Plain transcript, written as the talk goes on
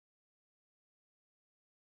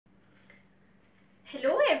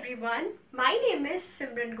Hello everyone, my name is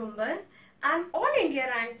Simran Gumbar. I am All India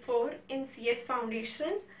Rank 4 in CS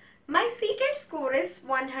Foundation. My CTET score is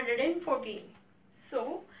 114.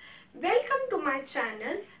 So, welcome to my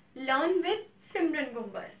channel Learn with Simran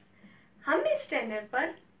Gumbar. हम इस channel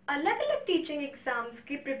पर अलग अलग teaching exams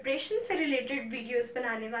की preparation से related videos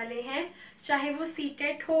बनाने वाले हैं, चाहे वो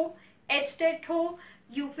CTET हो, HTET हो,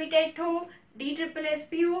 UPTET हो,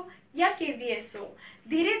 DSSP हो या KVS हो।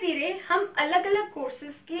 धीरे धीरे हम अलग अलग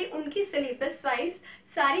कोर्सेज के उनकी सिलेबस वाइज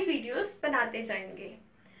सारी वीडियोस बनाते जाएंगे।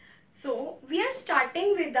 So we are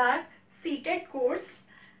starting with our CTET course.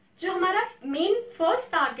 जो हमारा मेन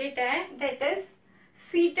फर्स्ट टारगेट है that is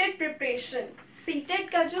CTET preparation. CTET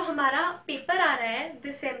का जो हमारा पेपर आ रहा है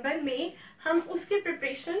दिसंबर में, हम उसकी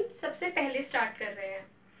प्रिपरेशन सबसे पहले स्टार्ट कर रहे हैं।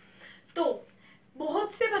 तो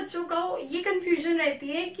बहुत से बच्चों का ये कंफ्यूजन रहती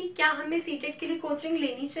है कि क्या हमें CTET के लिए कोचिंग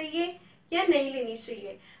लेनी चाहिए या नहीं लेनी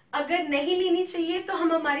चाहिए। अगर नहीं लेनी चाहिए तो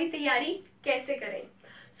हम हमारी तैयारी कैसे करें।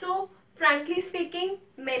 सो फ्रैंकली स्पीकिंग,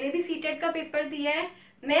 मैंने भी CTET का पेपर दिया है।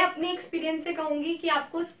 मैं अपने एक्सपीरियंस से कहूंगी कि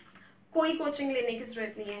आपको कोई कोचिंग लेने की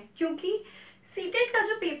जरूरत नहीं है, क्योंकि CTET का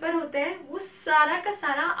जो पेपर होता है वो सारा का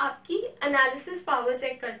सारा आपकी एनालिसिस पावर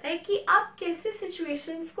चेक करता है कि आप कैसे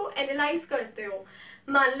सिचुएशंस को एनालाइज करते हो।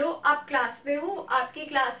 मान लो आप क्लास में हो, आपकी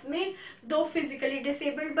क्लास में 2 फिजिकली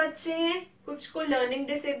डिसेबल्ड बच्चे हैं, कुछ को लर्निंग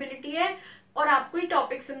डिसेबिलिटी है और आप कोई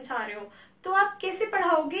टॉपिक समझा रहे हो, तो आप कैसे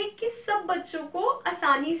पढ़ाओगे कि सब बच्चों को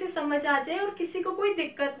आसानी से समझ आ जाए और किसी को कोई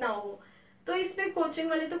दिक्कत ना हो। तो इसमें कोचिंग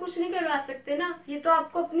वाले तो कुछ नहीं करवा सकते ना। ये तो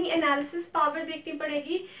आपको अपनी एनालिसिस पावर देखनी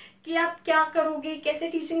पड़ेगी कि आप क्या करोगे, कैसे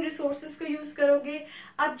टीचिंग रिसोर्सेज को यूज करोगे।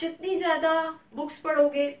 आप जितनी ज्यादा बुक्स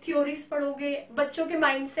पढ़ोगे, थ्योरीज पढ़ोगे, बच्चों के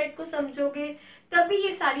माइंडसेट को समझोगे, तभी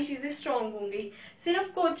ये सारी चीजें स्ट्रांग होंगी। सिर्फ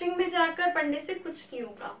कोचिंग में जाकर पढ़ने से कुछ नहीं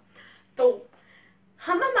होगा। तो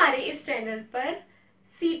हम हमारे इस चैनल पर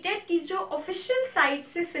CTET की जो ऑफिशियल साइट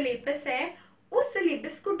से सिलेबस है, उस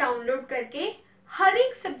सिलेबस को डाउनलोड करके हर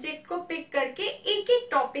एक सब्जेक्ट को पिक करके एक एक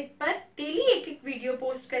टॉपिक पर डेली एक एक वीडियो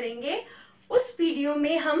पोस्ट करेंगे। उस वीडियो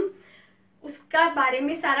में हम उसका बारे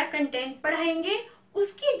में सारा कंटेंट पढ़ाएंगे,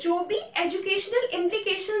 उसकी जो भी एजुकेशनल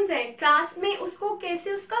इम्प्लीकेशंस हैं क्लास में, उसको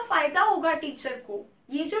कैसे उसका फायदा होगा टीचर को।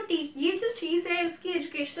 ये जो चीज है उसकी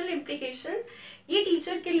एजुकेशनल इम्प्लीकेशन, ये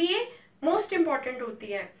टीचर के लिए मोस्ट इम्पॉर्टेंट होती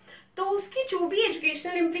है। तो उसकी जो भी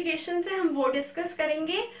एजुकेशनल इम्प्लीकेशंस है हम वो डिस्कस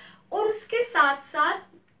करेंगे, और उसके साथ साथ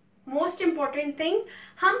मोस्ट इम्पॉर्टेंट थिंग,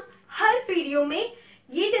 हम हर वीडियो में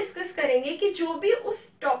ये डिस्कस करेंगे कि जो भी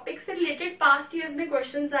उस टॉपिक से रिलेटेड पास्ट ईयर्स में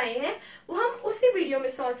क्वेश्चंस आए हैं वो हम उसी वीडियो में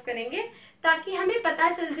सॉल्व करेंगे, ताकि हमें पता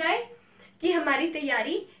चल जाए कि हमारी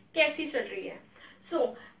तैयारी कैसी चल रही है। सो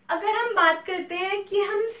अगर हम बात करते हैं कि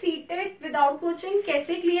हम CTET विदाउट कोचिंग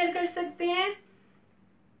कैसे क्लियर कर सकते हैं,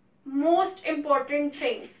 most important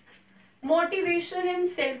thing, motivation and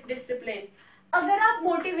self discipline. अगर आप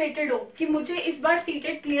मोटिवेटेड हो कि मुझे इस बार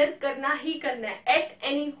CTET क्लियर करना ही करना है एट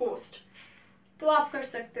एनी कॉस्ट, तो आप कर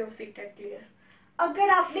सकते हो CTET क्लियर। अगर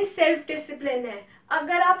आप में सेल्फ डिसिप्लिन है,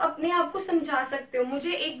 अगर आप अपने आप को समझा सकते हो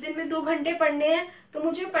मुझे एक दिन में 2 घंटे पढ़ने हैं तो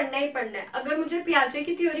मुझे पढ़ना ही पढ़ना है। अगर मुझे पियाजे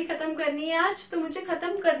की थ्योरी खत्म करनी है आज, तो मुझे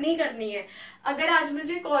खत्म करनी ही करनी है। अगर आज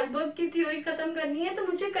मुझे कॉलबर्ग की थ्योरी खत्म करनी है तो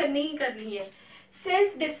मुझे करनी ही करनी है।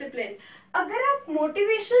 सेल्फ डिसिप्लिन, अगर आप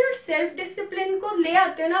मोटिवेशन और सेल्फ डिसिप्लिन को ले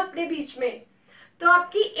आते हो ना अपने बीच में, तो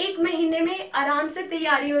आपकी 1 महीने में आराम से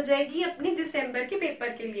तैयारी हो जाएगी अपनी दिसंबर के पेपर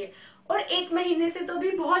के लिए। और 1 महीने से तो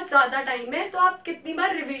भी बहुत ज्यादा टाइम है, तो आप कितनी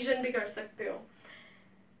बार रिवीजन भी कर सकते हो।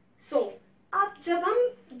 आप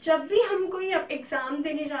जब भी हम कोई एग्जाम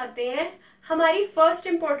देने जाते हैं, हमारी फर्स्ट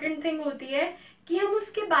इंपॉर्टेंट थिंग होती है कि हम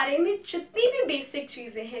उसके बारे में जितनी भी बेसिक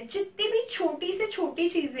चीजें हैं, जितनी भी छोटी से छोटी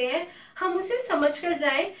चीजें हैं, हम उसे समझ कर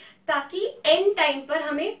जाएं, ताकि एंड टाइम पर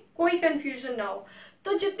हमें कोई कंफ्यूजन ना हो।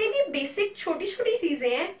 तो जितनी भी बेसिक छोटी छोटी चीजें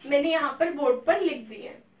हैं मैंने यहाँ पर बोर्ड पर लिख दी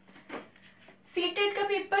है। CTET का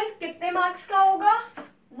पेपर कितने मार्क्स का होगा?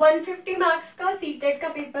 150 मार्क्स का CTET का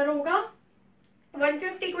पेपर होगा।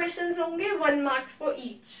 150 क्वेश्चंस होंगे, 1 marks for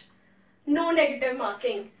each. No negative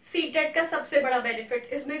marking. CTET का सबसे बड़ा बेनिफिट,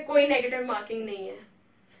 इसमें कोई नेगेटिव मार्किंग नहीं है।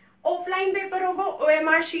 ऑफलाइन पेपर होगा,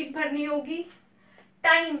 OMR शीट भरनी होगी।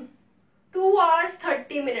 Time 2 hours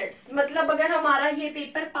 30 minutes। मतलब अगर हमारा ये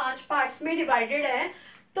पेपर 5 पार्ट्स में डिवाइडेड है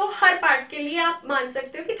तो हर पार्ट के लिए आप मान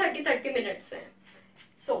सकते हो कि 30 मिनट्स है।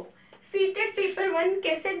 CTET पेपर 1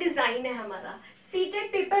 कैसे डिजाइन है हमारा? CTET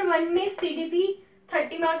पेपर 1 में CDP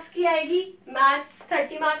 30 मार्क्स की आएगी, मैथ्स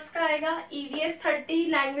 30 मार्क्स का आएगा, EVS 30,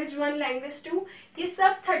 लैंग्वेज 1, लैंग्वेज 2, ये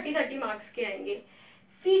सब 30 मार्क्स के आएंगे।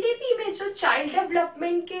 CDP में जो चाइल्ड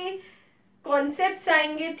डेवलपमेंट के कॉन्सेप्ट्स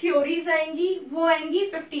आएंगे, थ्योरीज आएंगी, वो आएंगी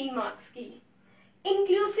 15 मार्क्स की।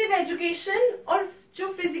 इंक्लूसिव एजुकेशन और जो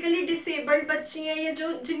फिजिकली डिसेबल्ड बच्चे हैं या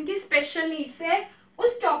जो जिनकी स्पेशल नीड्स है,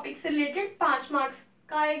 उस टॉपिक से रिलेटेड 5 मार्क्स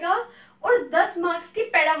का आएगा और 10 मार्क्स की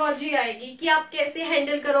पेडागोजी आएगी कि आप कैसे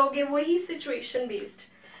हैंडल करोगे, वही सिचुएशन बेस्ड।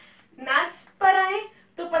 मैथ्स पर आए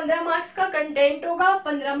तो 15 मार्क्स का कंटेंट होगा,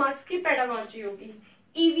 15 मार्क्स की पेडागोजी होगी।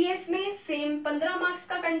 ईवीएस में सेम 15 मार्क्स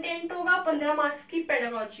का कंटेंट होगा, 15 मार्क्स की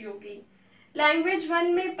पेडागोजी होगी। लैंग्वेज 1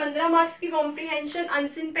 में 15 मार्क्स की कॉम्प्रिहेंशन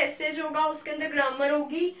अनसीन पैसेज होगा, उसके अंदर ग्रामर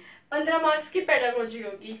होगी, 15 मार्क्स की पेडागोजी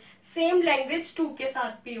होगी। सेम लैंग्वेज 2 के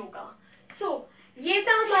साथ भी होगा। ये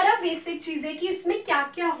था हमारा बेसिक चीजें कि इसमें क्या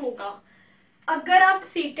क्या होगा। अगर आप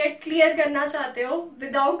सीटेट क्लियर करना चाहते हो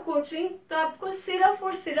विदाउट कोचिंग तो आपको सिर्फ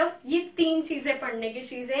और सिर्फ ये 3 चीजें पढ़ने की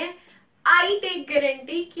चीजें हैं। आई टेक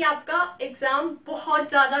गारंटी कि आपका एग्जाम बहुत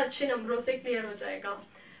ज्यादा अच्छे नंबरों से क्लियर हो जाएगा।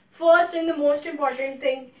 First and the most important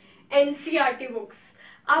thing, NCERT books.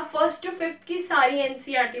 आप 1st to 5th की सारी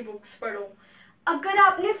एनसीईआरटी बुक्स पढ़ो। अगर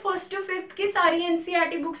आपने 1st to 5th की सारी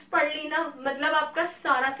एनसीईआरटी बुक्स पढ़ ली ना, मतलब आपका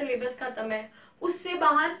सारा सिलेबस खत्म है, उससे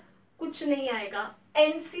बाहर कुछ नहीं आएगा।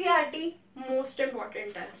 एनसीईआरटी मोस्ट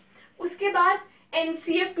इंपॉर्टेंट है। उसके बाद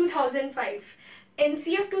NCF 2005,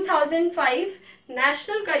 NCF 2005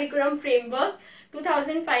 national curriculum framework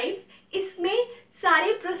 2005, इसमें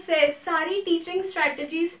सारी प्रोसेस, सारी टीचिंग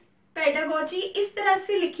स्ट्रेटजीज, पेडागोजी इस तरह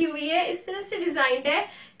से लिखी हुई है, इस तरह से डिजाइंड है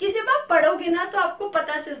कि जब आप पढ़ोगे ना तो आपको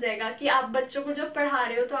पता चल जाएगा कि आप बच्चों को जब पढ़ा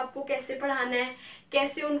रहे हो तो आपको कैसे पढ़ाना है,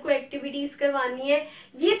 कैसे उनको एक्टिविटीज करवानी है।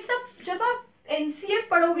 ये सब जब आप एनसीएफ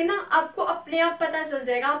पढ़ोगे ना आपको अपने आप पता चल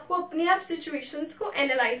जाएगा, आपको अपने आप सिचुएशंस को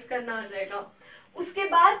एनालाइज करना आ जाएगा। उसके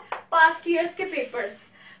बाद पास्ट ईयर्स के पेपर्स,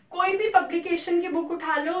 कोई भी पब्लिकेशन की बुक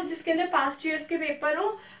उठा लो जिसके अंदर पास्ट ईयर्स के पेपर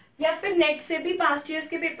हो, या फिर नेट से भी पास्ट ईयर्स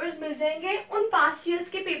के पेपर्स मिल जाएंगे। उन पास्ट ईयर्स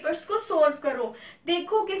के पेपर्स को सोल्व करो,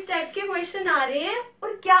 देखो किस टाइप के क्वेश्चन आ रहे हैं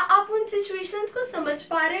और क्या आप उन सिचुएशंस को समझ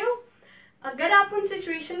पा रहे हो। अगर आप उन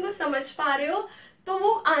सिचुएशन को समझ पा रहे हो तो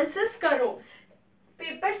वो आंसर्स करो।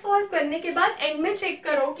 पेपर सॉल्व करने के बाद एंड में चेक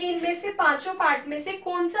करो कि इनमें से 5 पार्ट में से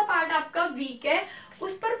कौन सा पार्ट आपका वीक है,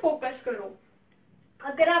 उस पर फोकस करो।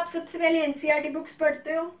 अगर आप सबसे पहले एनसीईआरटी बुक्स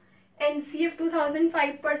पढ़ते हो, एनसीएफ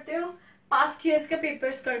 2005 पढ़ते हो, पास्ट ईयर्स के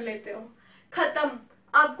पेपर्स कर लेते हो, खत्म।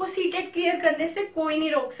 आपको सीटेट क्लियर करने से कोई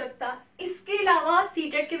नहीं रोक सकता। इसके अलावा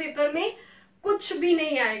सीटेट के पेपर में कुछ भी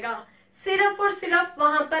नहीं आएगा, सिर्फ और सिर्फ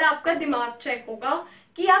वहां पर आपका दिमाग चेक होगा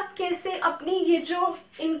कि आप कैसे अपनी ये जो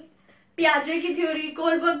इन पियाजे की थ्योरी,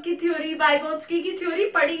 कोलबर्ग की थ्योरी, वाइगोत्स्की की थ्योरी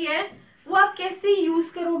पढ़ी है वो आप कैसे यूज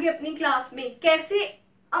करोगे अपनी क्लास में, कैसे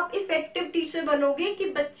आप इफेक्टिव टीचर बनोगे कि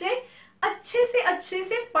बच्चे अच्छे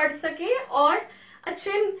से पढ़ सके और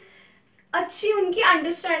अच्छी उनकी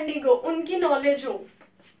अंडरस्टैंडिंग हो, उनकी नॉलेज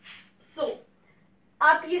हो।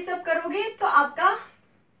 आप ये सब करोगे तो आपका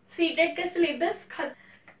सीटेट का सिलेबस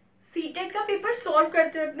सीटेट का पेपर सॉल्व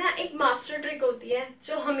करते वक्त ना एक मास्टर ट्रिक होती है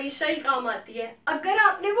जो हमेशा ही काम आती है। अगर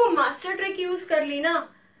आपने वो मास्टर ट्रिक यूज कर ली ना,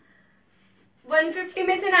 150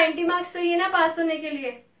 में से 90 मार्क्स चाहिए ना पास होने के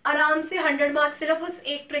लिए, आराम से 100 मार्क्स सिर्फ उस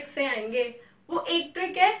एक ट्रिक से आएंगे। वो एक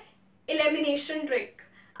ट्रिक है एलिमिनेशन ट्रिक।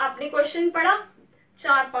 आपने क्वेश्चन पढ़ा,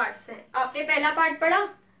 4 पार्ट्स हैं, आपने पहला पार्ट पढ़ा,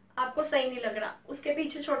 आपको सही नहीं लग रहा, उसके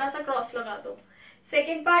पीछे छोटा सा क्रॉस लगा दो।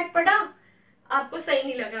 सेकेंड पार्ट पढ़ा, आपको सही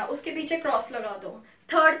नहीं लग रहा, उसके पीछे क्रॉस लगा दो।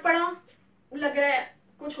 थर्ड पढ़ा, लग रहा है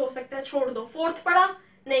कुछ हो सकता है, छोड़ दो। फोर्थ पढ़ा,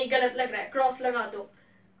 नहीं गलत लग रहा है, क्रॉस लगा दो।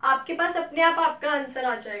 आपके पास अपने आप आपका आंसर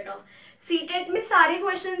आ जाएगा। सीटेट में सारे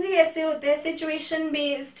क्वेश्चंस ही ऐसे होते हैं, सिचुएशन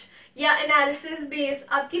बेस्ड या एनालिसिस बेस्ड,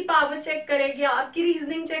 आपकी पावर चेक करेगा, आपकी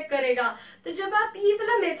रीजनिंग चेक करेगा। तो जब आप ये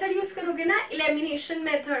वाला मेथड यूज करोगे ना, एलिमिनेशन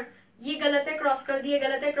मेथड, ये गलत है क्रॉस कर दिया,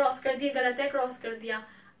 गलत है क्रॉस कर दिया, गलत है क्रॉस कर दिया,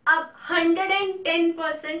 आप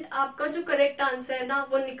 110% आपका जो करेक्ट आंसर है ना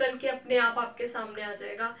वो निकल के अपने आप आपके सामने आ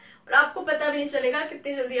जाएगा और आपको पता भी नहीं चलेगा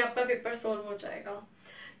कितनी जल्दी आपका पेपर सॉल्व हो जाएगा।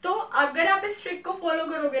 तो अगर आप इस ट्रिक को फॉलो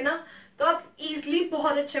करोगे ना तो आप इजीली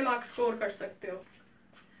बहुत अच्छे मार्क्स स्कोर कर सकते हो।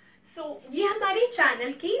 ये हमारी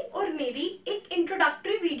चैनल की और मेरी एक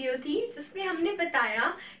इंट्रोडक्टरी वीडियो थी जिसमें हमने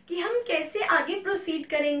बताया कि हम कैसे आगे प्रोसीड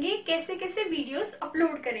करेंगे, कैसे कैसे वीडियोस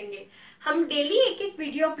अपलोड करेंगे। हम डेली एक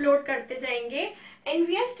वीडियो अपलोड करते जाएंगे and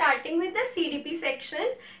we are starting with the CDP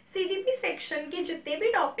section. CDP section के जितने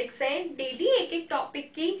भी टॉपिक्स हैं, डेली एक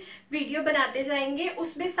टॉपिक की वीडियो बनाते जाएंगे,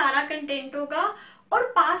 उसमें सारा कंटेंट होगा और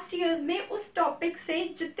पास्ट ईयर्स में उस टॉपिक से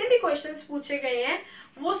जितने भी क्वेश्चंस पूछे गए हैं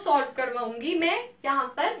वो सॉल्व करवाऊंगी मैं यहाँ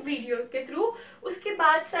पर वीडियो के थ्रू। उसके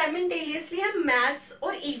बाद साइमल्टेनियसली हम मैथ्स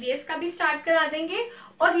और ईवीएस का भी स्टार्ट करा देंगे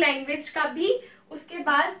और लैंग्वेज का भी। उसके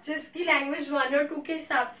बाद जिसकी लैंग्वेज 1 और 2 के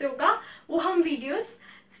हिसाब से होगा वो हम वीडियोस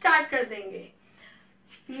स्टार्ट कर देंगे।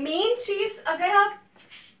 मेन चीज, अगर आप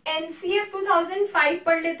एनसीएफ 2005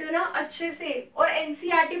 पढ़ लेते हो ना अच्छे से और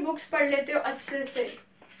एनसीईआरटी बुक्स पढ़ लेते हो अच्छे से,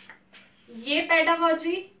 ये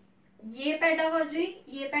पेडागोजी ये पेडागोजी,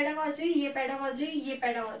 ये पेडागोजी, ये पेडागोजी, ये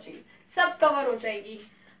पेडागोजी सब कवर हो जाएगी।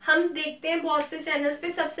 हम देखते हैं बहुत से चैनल्स पे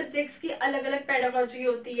सब सब्जेक्ट्स की अलग अलग पेडागोजी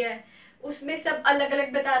होती है, उसमें सब अलग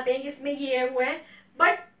अलग बताते हैं कि इसमें ये है वो है,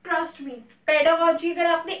 बट ट्रस्ट मी, पेडागोजी अगर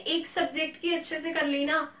आपने एक सब्जेक्ट की अच्छे से कर ली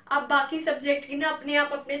ना, आप बाकी सब्जेक्ट की ना अपने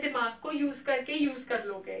आप अपने दिमाग को यूज कर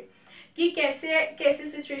लोगे कि कैसे कैसे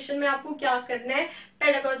सिचुएशन में आपको क्या करना है,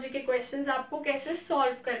 पेडागोजी के क्वेश्चंस आपको कैसे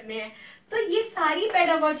सॉल्व करने हैं। तो ये सारी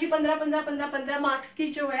पेडागोजी 15 मार्क्स की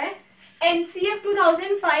जो है एनसीएफ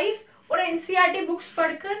 2005 और एनसीईआरटी बुक्स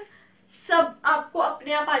पढ़कर सब आपको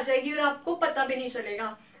अपने आप आ जाएगी और आपको पता भी नहीं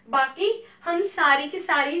चलेगा। बाकी हम सारी की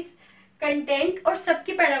सारी कंटेंट और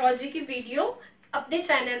सबकी पेडागोजी की वीडियो अपने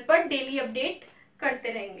चैनल पर डेली अपडेट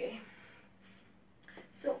करते रहेंगे।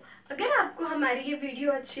 अगर आपको हमारी ये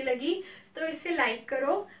वीडियो अच्छी लगी तो इसे लाइक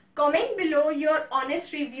करो, comment below your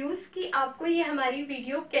honest reviews कि आपको ये हमारी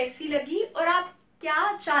वीडियो कैसी लगी और आप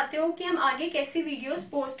क्या चाहते हो कि हम आगे कैसी वीडियोस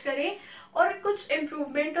पोस्ट करें, और कुछ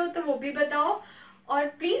इम्प्रूवमेंट हो तो वो भी बताओ। और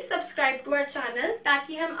please subscribe to our channel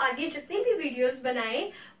ताकि हम आगे जितनी भी वीडियोस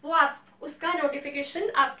बनाएं वो आप उसका नोटिफिकेशन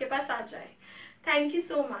आपके पास आ जाए। Thank you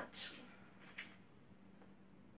so much.